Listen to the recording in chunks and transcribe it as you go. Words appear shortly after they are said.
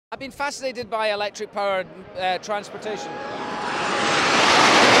I've been fascinated by electric-powered transportation.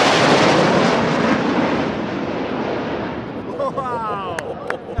 Wow!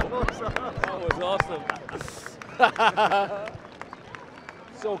 That was awesome.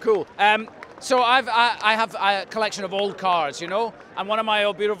 So cool. So I have a collection of old cars, you know, and one of my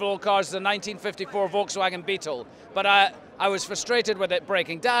old beautiful old cars is a 1954 Volkswagen Beetle. But I was frustrated with it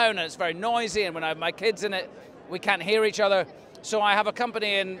breaking down, and it's very noisy, and when I have my kids in it, we can't hear each other. So I have a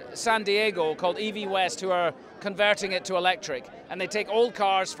company in San Diego called EV West who are converting it to electric, and they take old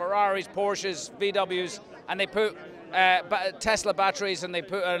cars, Ferraris, Porsches, VWs, and they put Tesla batteries, and they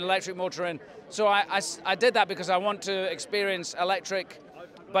put an electric motor in. So I did that because I want to experience electric,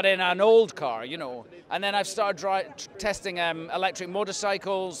 but in an old car, you know. And then I've started testing electric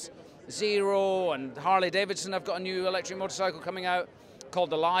motorcycles, Zero and Harley Davidson. I've got a new electric motorcycle coming out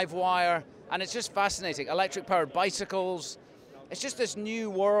called the Live Wire, and it's just fascinating. Electric powered bicycles. It's just this new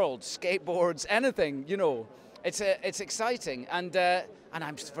world, skateboards, anything, you know. It's exciting, and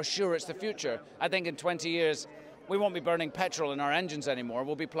I'm for sure it's the future. I think in 20 years, we won't be burning petrol in our engines anymore.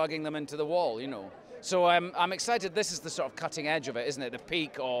 We'll be plugging them into the wall, you know. So I'm excited. This is the sort of cutting edge of it, isn't it? The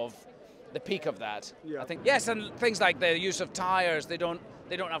peak of that. Yeah. I think yes, and things like the use of tires. They don't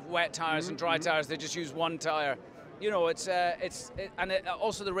have wet tires and dry tires. They just use one tire. You know,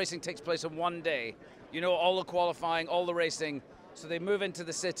 also the racing takes place in one day. You know, all the qualifying, all the racing. So they move into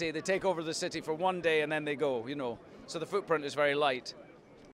the city. They take over the city for one day and then they go. You know, so the footprint is very light.